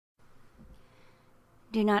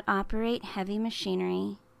Do not operate heavy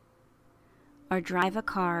machinery or drive a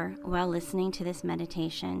car while listening to this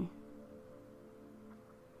meditation.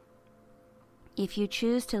 If you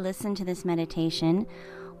choose to listen to this meditation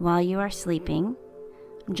while you are sleeping,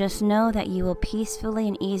 just know that you will peacefully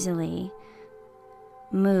and easily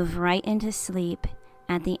move right into sleep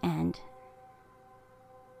at the end.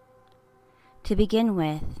 To begin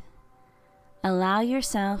with, allow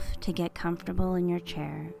yourself to get comfortable in your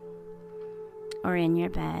chair or in your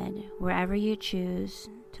bed, wherever you choose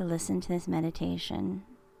to listen to this meditation.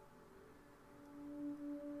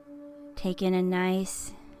 Take in a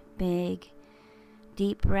nice, big,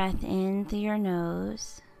 deep breath in through your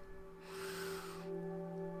nose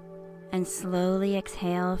and slowly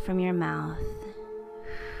exhale from your mouth.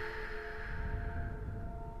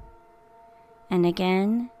 And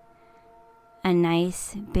again, a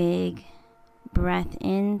nice, big breath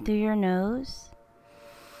in through your nose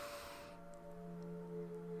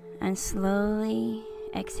and slowly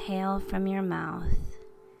exhale from your mouth.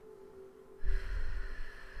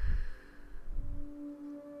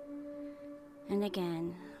 And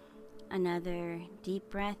again, another deep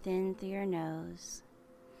breath in through your nose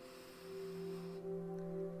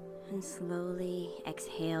and slowly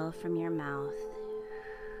exhale from your mouth.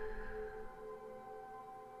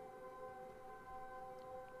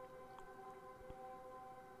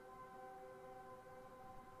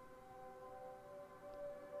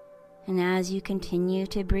 And as you continue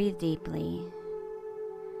to breathe deeply,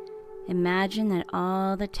 imagine that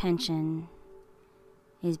all the tension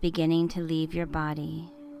is beginning to leave your body.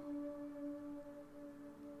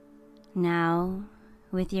 Now,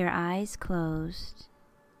 with your eyes closed,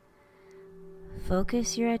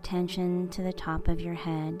 focus your attention to the top of your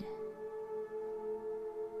head.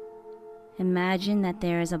 Imagine that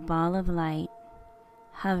there is a ball of light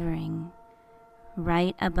hovering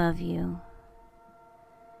right above you.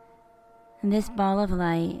 And this ball of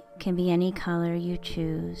light can be any color you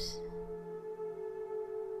choose,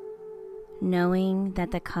 knowing that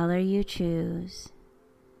the color you choose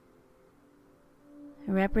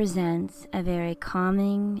represents a very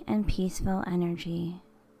calming and peaceful energy.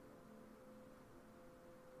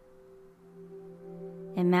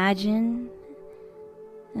 Imagine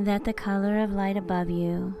that the color of light above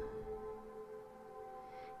you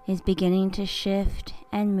is beginning to shift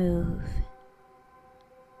and move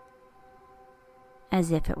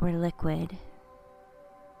as if it were liquid.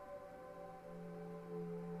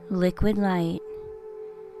 Liquid light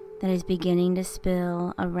that is beginning to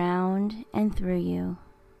spill around and through you.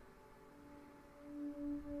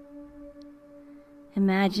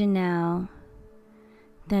 Imagine now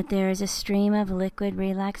that there is a stream of liquid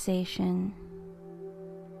relaxation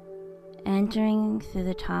entering through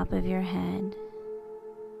the top of your head.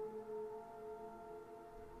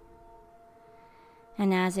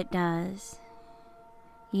 And as it does,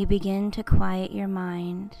 you begin to quiet your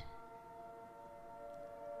mind.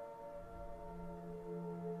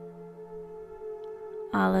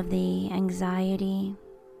 All of the anxiety,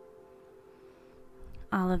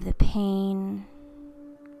 all of the pain,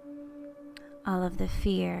 all of the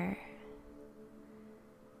fear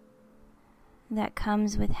that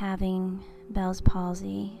comes with having Bell's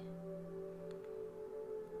palsy.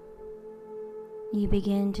 You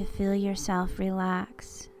begin to feel yourself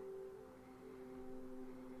relax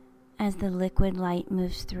as the liquid light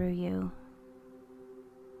moves through you.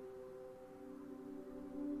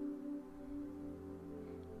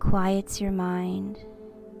 Quiets your mind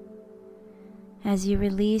as you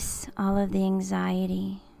release all of the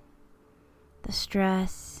anxiety, the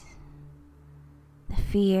stress, the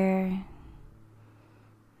fear,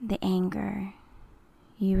 the anger.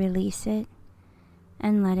 You release it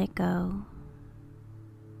and let it go.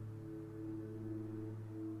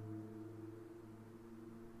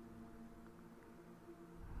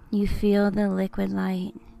 You feel the liquid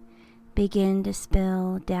light begin to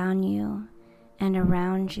spill down you and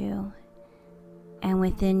around you and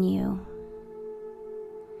within you.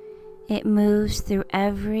 It moves through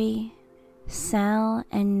every cell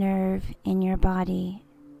and nerve in your body.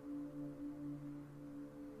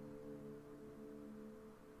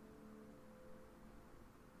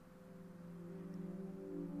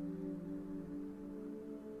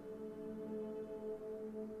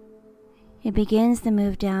 It begins to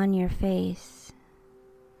move down your face,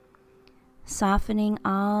 softening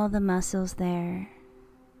all the muscles there.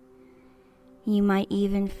 You might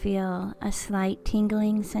even feel a slight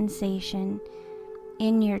tingling sensation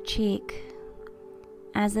in your cheek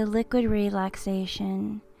as the liquid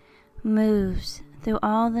relaxation moves through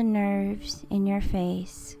all the nerves in your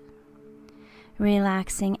face,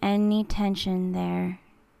 relaxing any tension there.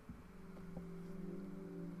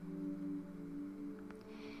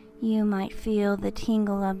 You might feel the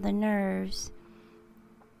tingle of the nerves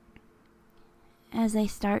as they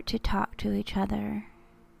start to talk to each other.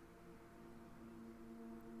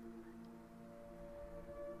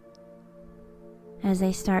 As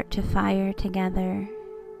they start to fire together,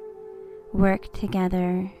 work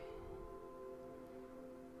together.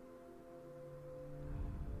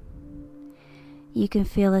 You can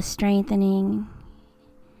feel a strengthening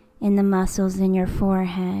in the muscles in your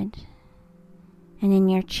forehead and in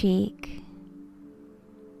your cheek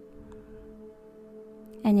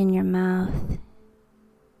and in your mouth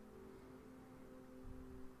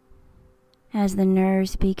as the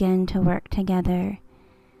nerves begin to work together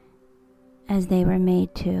as they were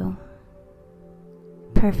made to,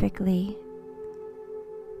 perfectly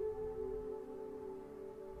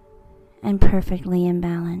and perfectly in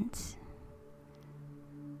balance.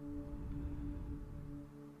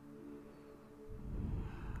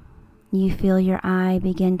 You feel your eye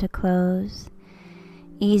begin to close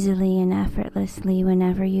easily and effortlessly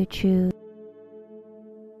whenever you choose.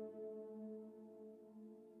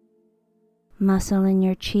 Muscle in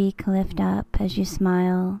your cheek lift up as you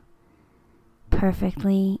smile,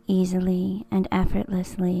 perfectly, easily, and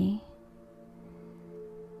effortlessly.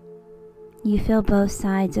 You feel both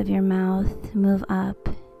sides of your mouth move up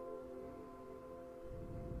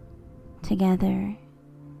together,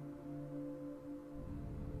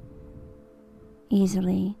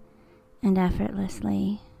 easily and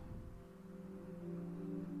effortlessly.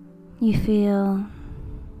 You feel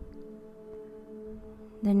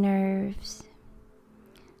the nerves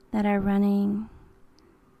that are running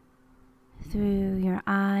through your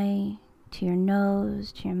eye, to your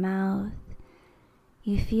nose, to your mouth.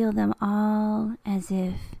 You feel them all as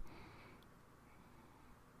if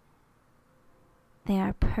they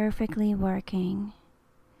are perfectly working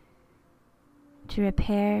to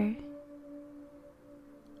repair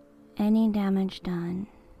any damage done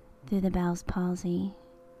through the Bell's palsy.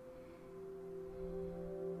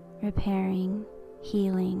 Repairing,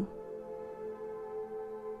 healing.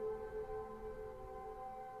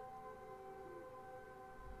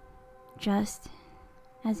 Just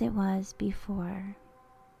as it was before.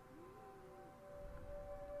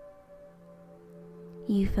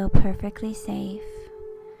 You feel perfectly safe,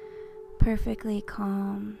 perfectly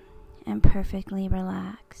calm, and perfectly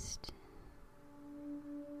relaxed.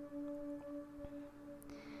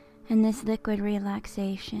 And this liquid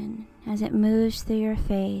relaxation, as it moves through your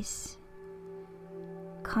face,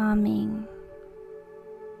 calming,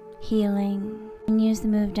 healing, continues to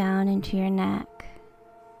move down into your neck,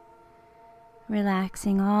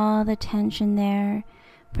 relaxing all the tension there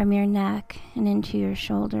from your neck and into your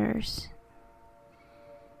shoulders.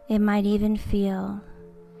 It might even feel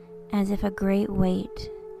as if a great weight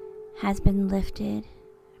has been lifted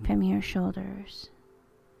from your shoulders.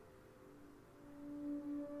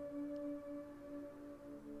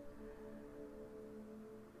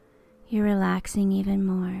 You're relaxing even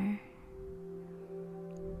more,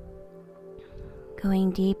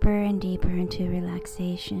 going deeper and deeper into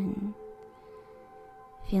relaxation,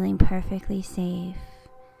 feeling perfectly safe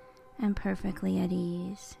and perfectly at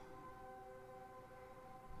ease,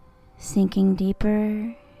 sinking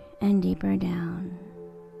deeper and deeper down.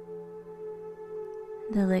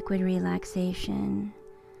 The liquid relaxation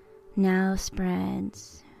now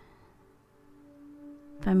spreads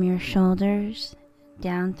from your shoulders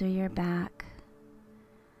down through your back,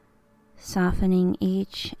 softening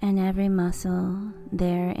each and every muscle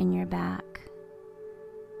there in your back.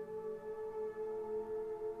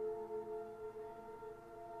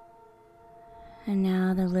 And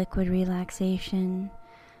now the liquid relaxation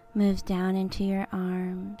moves down into your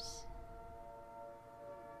arms,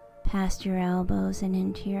 past your elbows and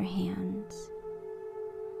into your hands.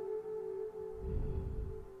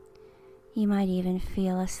 You might even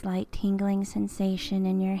feel a slight tingling sensation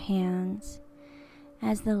in your hands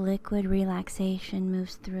as the liquid relaxation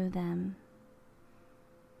moves through them.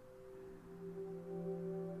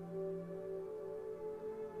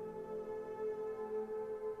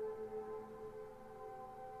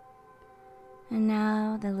 And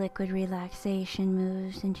now the liquid relaxation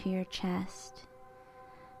moves into your chest,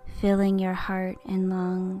 filling your heart and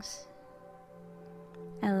lungs,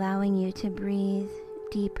 allowing you to breathe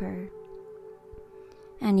deeper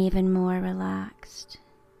and even more relaxed.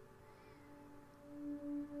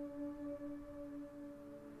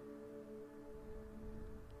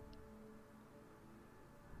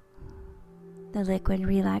 The liquid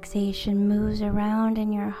relaxation moves around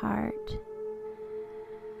in your heart,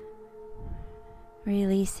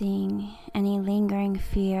 releasing any lingering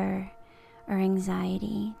fear or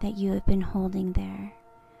anxiety that you have been holding there,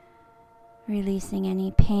 releasing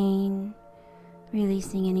any pain,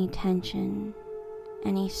 releasing any tension,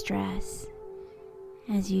 any stress,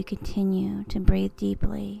 as you continue to breathe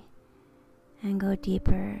deeply and go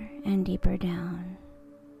deeper and deeper down.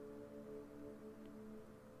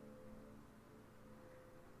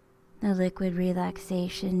 The liquid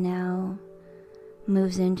relaxation now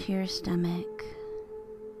moves into your stomach,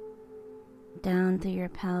 down through your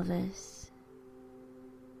pelvis,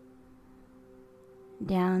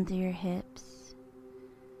 down through your hips,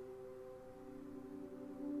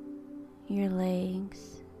 your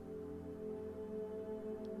legs,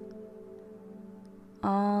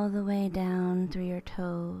 all the way down through your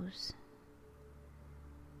toes.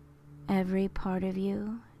 Every part of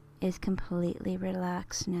you is completely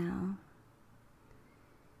relaxed now.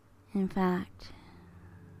 In fact,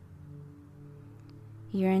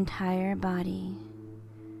 your entire body,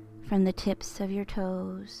 from the tips of your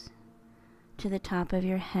toes to the top of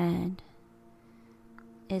your head,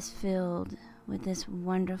 is filled with this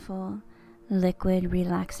wonderful liquid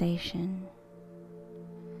relaxation.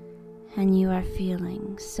 And you are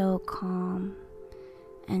feeling so calm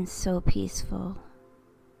and so peaceful,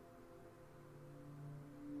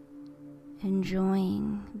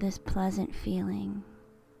 enjoying this pleasant feeling,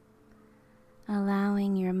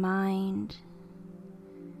 allowing your mind,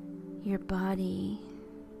 your body,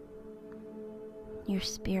 your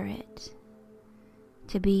spirit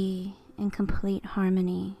to be in complete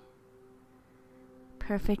harmony,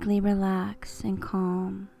 perfectly relaxed and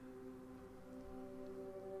calm.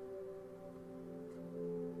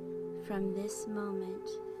 From this moment,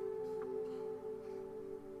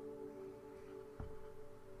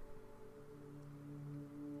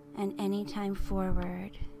 and any time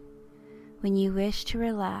forward, when you wish to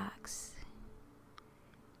relax,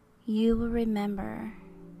 you will remember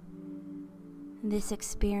this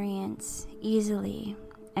experience easily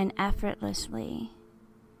and effortlessly,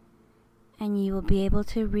 and you will be able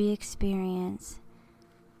to re-experience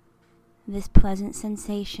this pleasant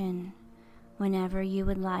sensation whenever you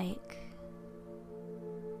would like,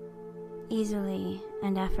 easily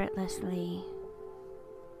and effortlessly.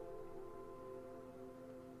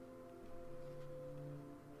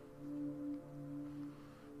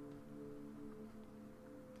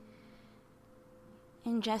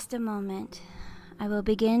 In just a moment, I will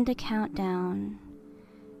begin to count down,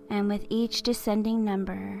 and with each descending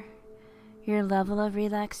number, your level of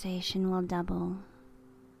relaxation will double.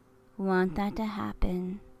 Want that to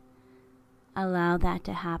happen? Allow that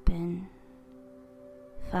to happen.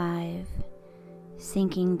 5,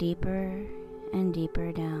 sinking deeper and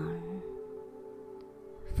deeper down.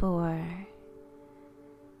 4,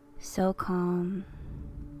 so calm,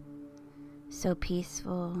 so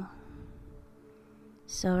peaceful,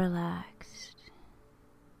 so relaxed.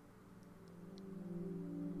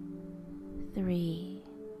 3,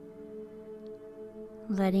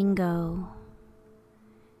 letting go.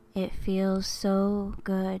 It feels so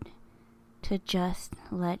good to just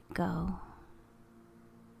let go.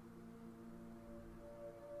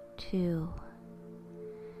 2,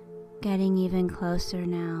 getting even closer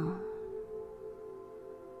now.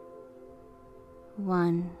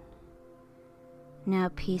 1, now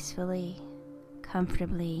peacefully,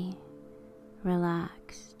 comfortably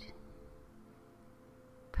relaxed,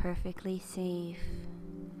 perfectly safe,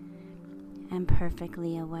 and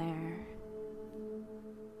perfectly aware.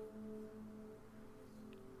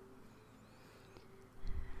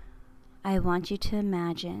 I want you to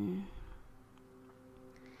imagine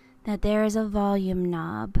that there is a volume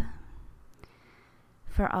knob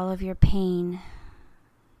for all of your pain,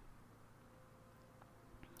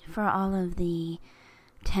 for all of the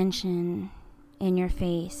tension in your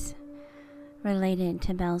face related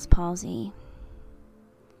to Bell's palsy.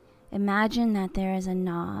 Imagine that there is a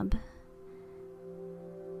knob,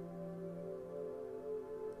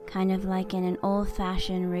 kind of like in an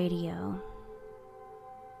old-fashioned radio,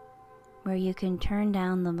 where you can turn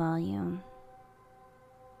down the volume.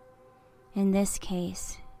 In this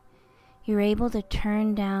case, you're able to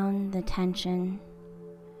turn down the tension,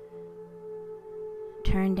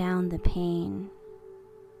 turn down the pain.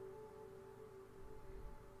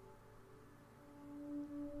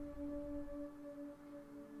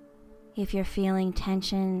 If you're feeling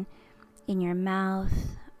tension in your mouth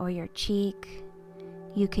or your cheek,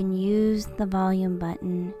 you can use the volume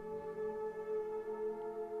button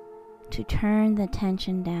to turn the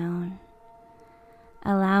tension down,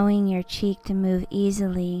 allowing your cheek to move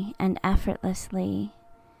easily and effortlessly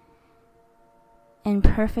in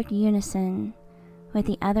perfect unison with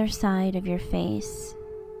the other side of your face.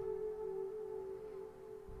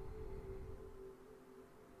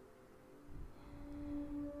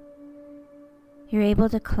 You're able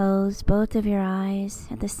to close both of your eyes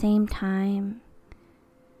at the same time,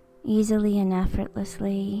 easily and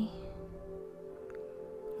effortlessly.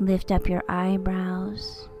 Lift up your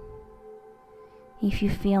eyebrows. If you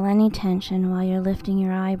feel any tension while you're lifting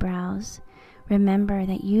your eyebrows, remember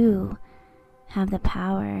that you have the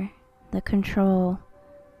power, the control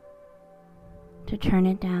to turn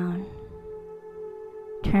it down.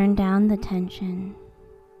 Turn down the tension.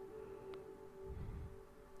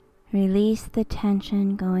 Release the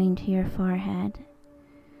tension going to your forehead.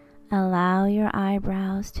 Allow your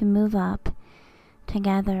eyebrows to move up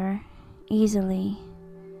together easily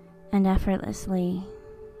and effortlessly.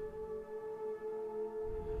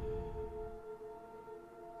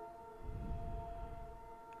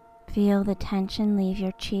 Feel the tension leave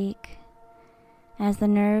your cheek as the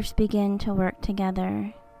nerves begin to work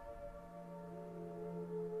together.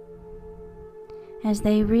 As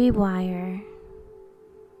they rewire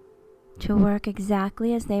to work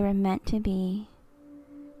exactly as they were meant to be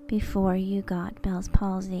before you got Bell's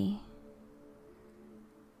palsy.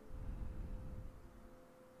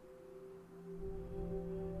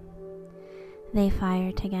 They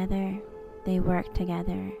fire together, they work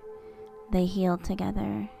together, they heal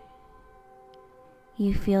together.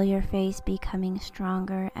 You feel your face becoming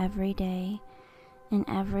stronger every day in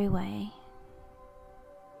every way.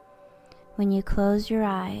 When you close your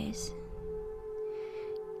eyes,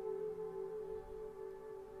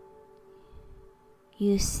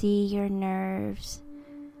 you see your nerves,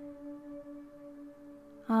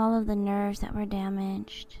 all of the nerves that were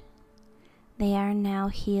damaged. They are now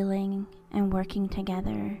healing and working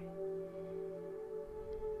together.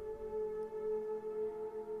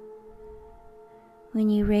 When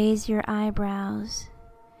you raise your eyebrows,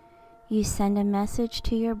 you send a message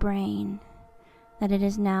to your brain that it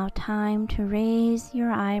is now time to raise your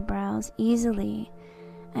eyebrows easily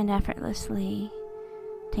and effortlessly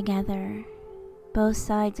together, both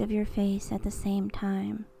sides of your face at the same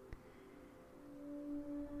time.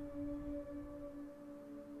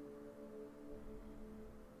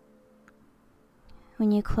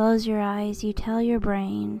 When you close your eyes, you tell your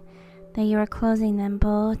brain that you are closing them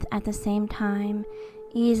both at the same time,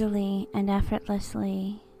 easily and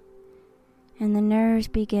effortlessly. And the nerves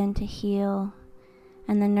begin to heal,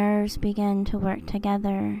 and the nerves begin to work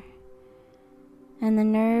together. And the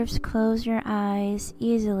nerves close your eyes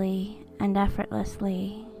easily and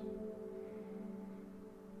effortlessly.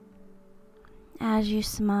 As you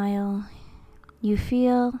smile, you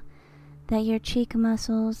feel that your cheek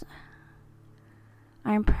muscles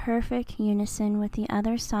are in perfect unison with the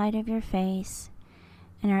other side of your face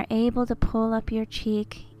and are able to pull up your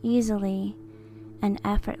cheek easily and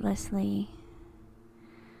effortlessly.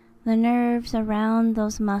 The nerves around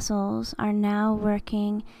those muscles are now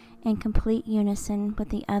working in complete unison with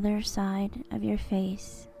the other side of your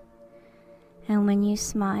face. And when you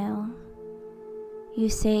smile, you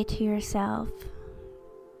say to yourself,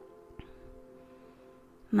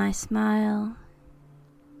 "My smile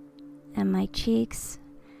and my cheeks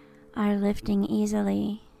are lifting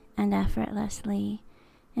easily and effortlessly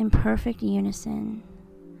in perfect unison.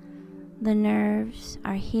 The nerves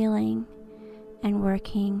are healing and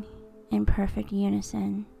working in perfect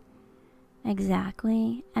unison,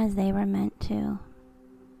 exactly as they were meant to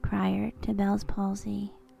prior to Bell's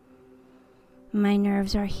palsy. My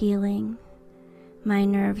nerves are healing. My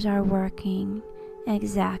nerves are working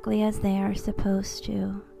exactly as they are supposed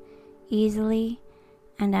to, easily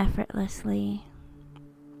and effortlessly."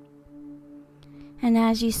 And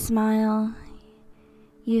as you smile,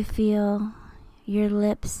 you feel your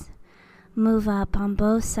lips move up on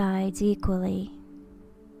both sides equally,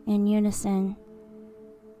 in unison.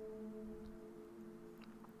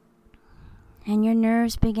 And your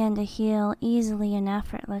nerves begin to heal easily and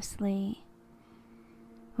effortlessly,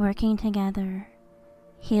 working together,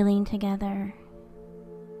 healing together.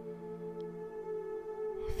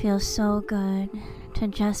 It feels so good to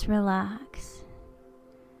just relax,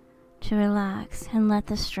 and let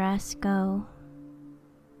the stress go,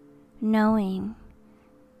 knowing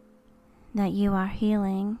that you are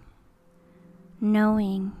healing,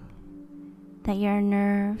 knowing that your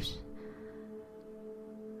nerves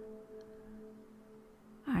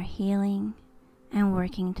are healing and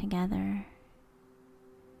working together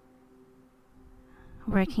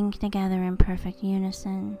in perfect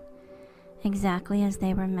unison, exactly as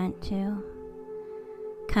they were meant to,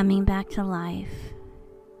 coming back to life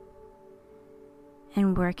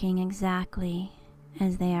and working exactly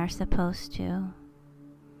as they are supposed to.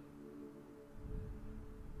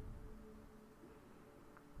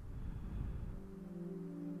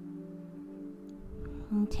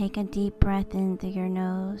 And take a deep breath in through your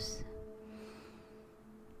nose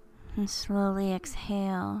And slowly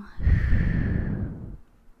exhale.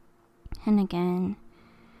 And again,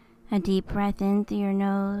 a deep breath in through your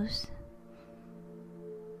nose.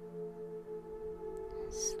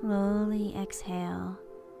 Slowly exhale.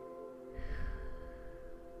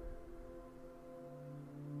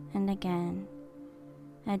 And again,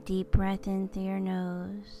 a deep breath in through your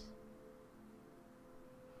nose.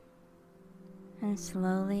 And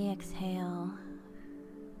slowly exhale.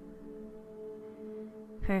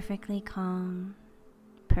 Perfectly calm,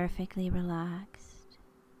 perfectly relaxed.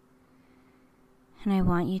 And I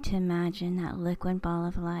want you to imagine that liquid ball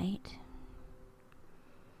of light.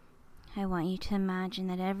 I want you to imagine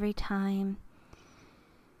that every time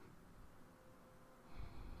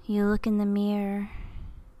you look in the mirror,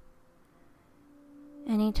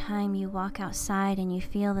 anytime you walk outside and you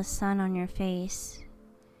feel the sun on your face,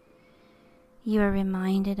 you are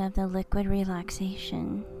reminded of the liquid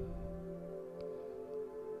relaxation.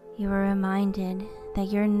 You are reminded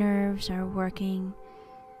that your nerves are working,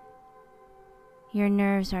 your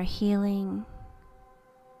nerves are healing.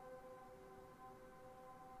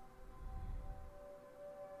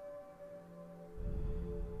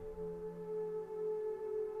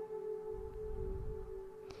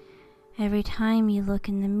 Every time you look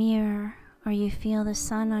in the mirror or you feel the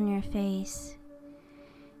sun on your face,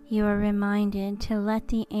 you are reminded to let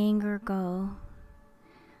the anger go.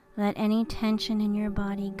 Let any tension in your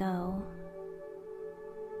body go.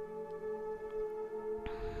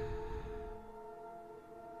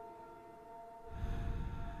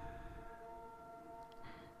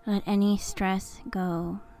 Let any stress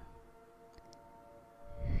go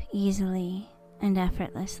easily and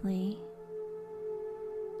effortlessly.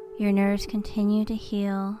 Your nerves continue to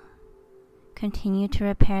heal, continue to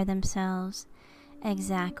repair themselves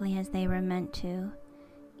exactly as they were meant to,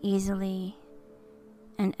 easily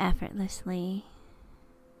and effortlessly.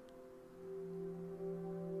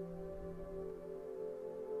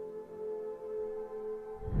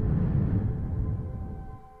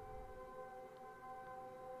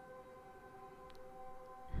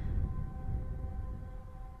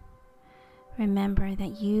 Remember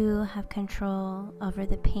that you have control over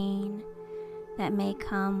the pain that may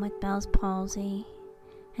come with Bell's palsy,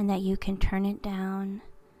 and that you can turn it down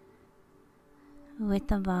with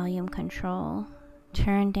the volume control.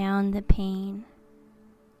 Turn down the pain.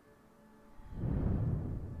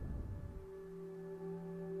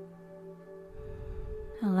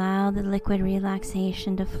 Allow the liquid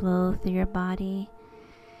relaxation to flow through your body,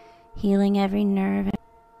 healing every nerve,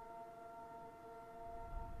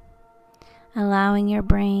 allowing your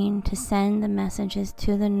brain to send the messages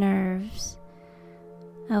to the nerves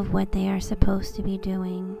of what they are supposed to be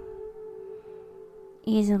doing,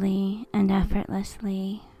 easily and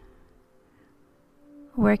effortlessly,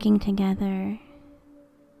 working together,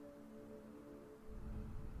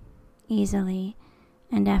 easily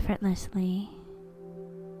and effortlessly,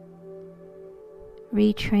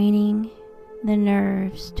 retraining the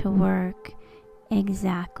nerves to work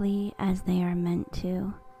exactly as they are meant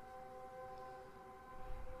to.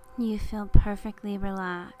 You feel perfectly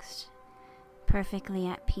relaxed, perfectly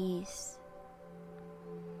at peace.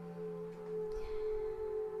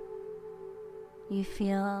 You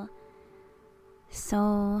feel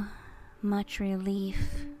so much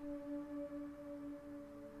relief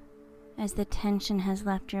as the tension has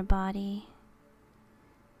left your body,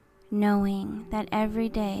 knowing that every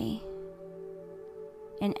day,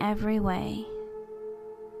 in every way,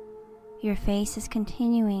 your face is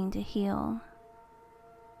continuing to heal,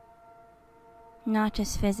 not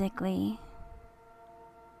just physically,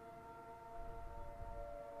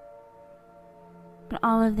 but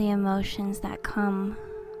all of the emotions that come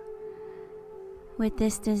with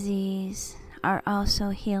this disease are also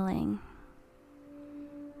healing.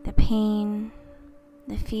 The pain,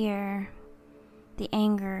 the fear, the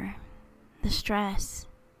anger, the stress,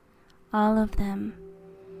 all of them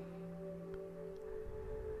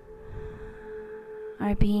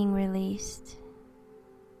are being released.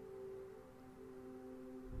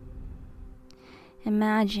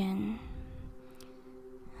 Imagine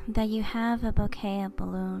that you have a bouquet of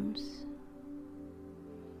balloons,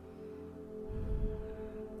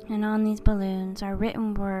 and on these balloons are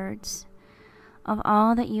written words of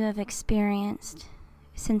all that you have experienced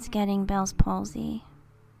since getting Bell's palsy.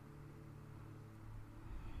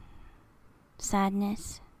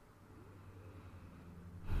 Sadness,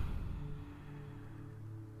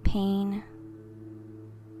 pain,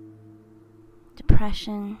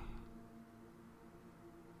 depression,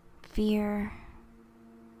 fear,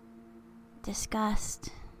 disgust,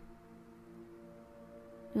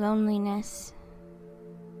 loneliness,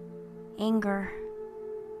 anger,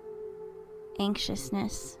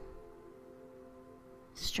 anxiousness,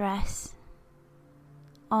 stress.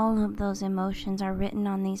 All of those emotions are written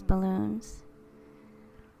on these balloons.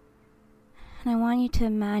 And I want you to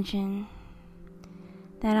imagine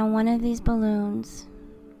that on one of these balloons,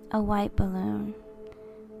 a white balloon,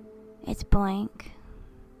 it's blank.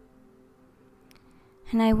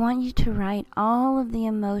 And I want you to write all of the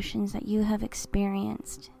emotions that you have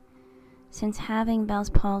experienced since having Bell's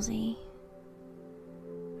palsy.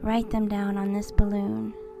 Write them down on this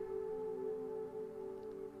balloon.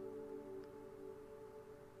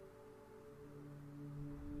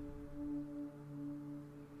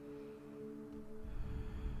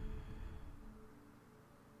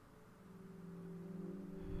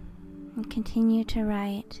 And continue to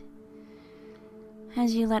write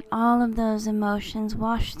as you let all of those emotions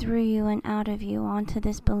wash through you and out of you onto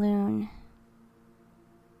this balloon.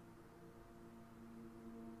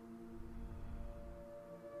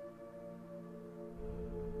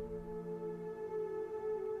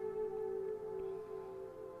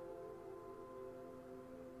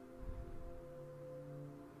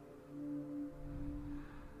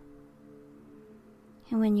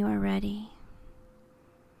 And when you are ready,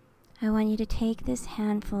 I want you to take this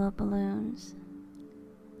handful of balloons,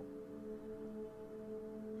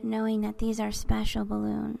 knowing that these are special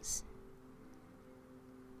balloons.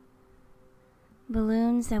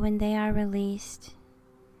 Balloons that when they are released,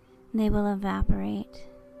 they will evaporate.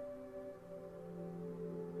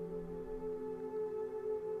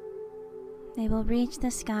 They will reach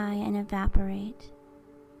the sky and evaporate.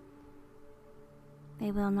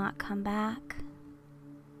 They will not come back.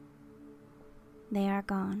 They are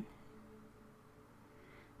gone.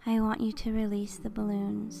 I want you to release the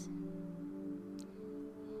balloons.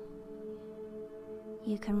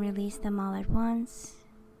 You can release them all at once,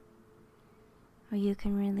 or you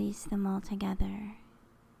can release them all together.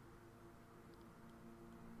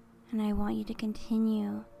 And I want you to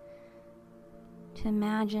continue to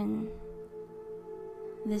imagine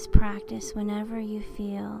this practice whenever you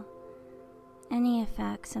feel any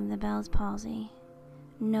effects of the Bell's palsy.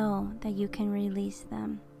 Know that you can release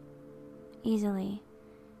them easily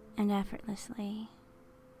and effortlessly.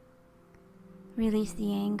 Release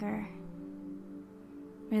the anger.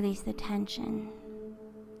 Release the tension.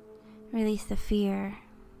 Release the fear.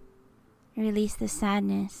 Release the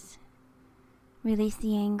sadness. Release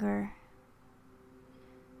the anger.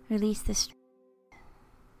 Release the stress.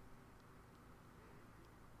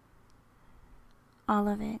 All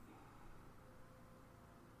of it.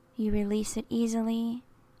 You release it easily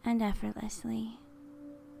and effortlessly,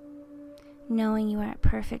 knowing you are at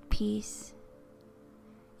perfect peace,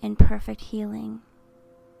 in perfect healing,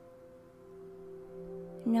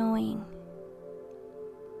 knowing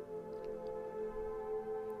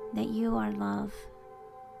that you are love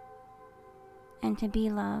and to be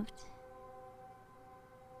loved.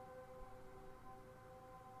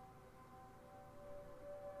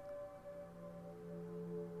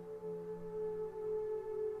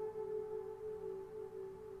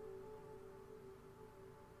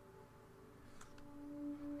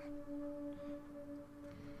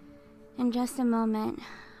 In just a moment,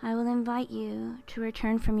 I will invite you to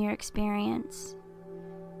return from your experience.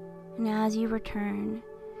 And as you return,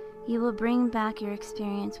 you will bring back your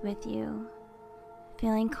experience with you,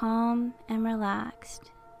 feeling calm and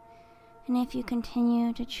relaxed. And if you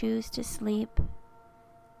continue to choose to sleep,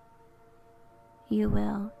 you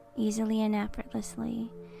will, easily and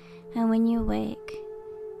effortlessly. And when you wake,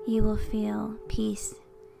 you will feel peace,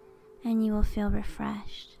 and you will feel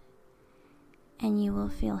refreshed, and you will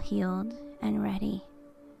feel healed and ready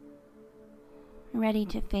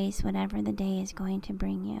to face whatever the day is going to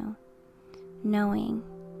bring you, knowing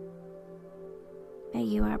that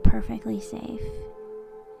you are perfectly safe,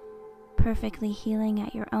 perfectly healing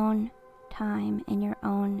at your own time and your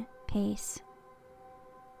own pace.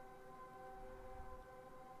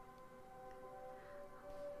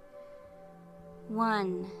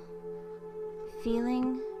 One,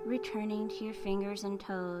 feeling returning to your fingers and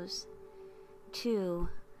toes. 2,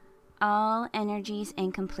 all energies in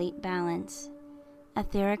complete balance,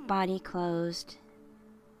 etheric body closed.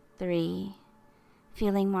 3,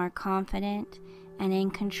 feeling more confident and in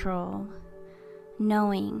control,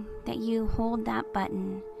 knowing that you hold that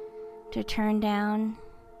button to turn down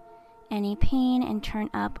any pain and turn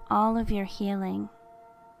up all of your healing.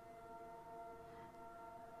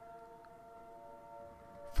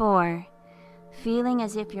 4, feeling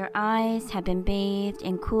as if your eyes have been bathed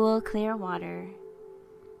in cool, clear water.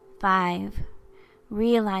 5,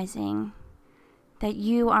 realizing that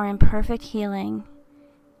you are in perfect healing.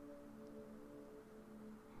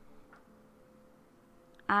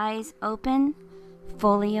 eyes open,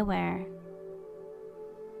 fully aware.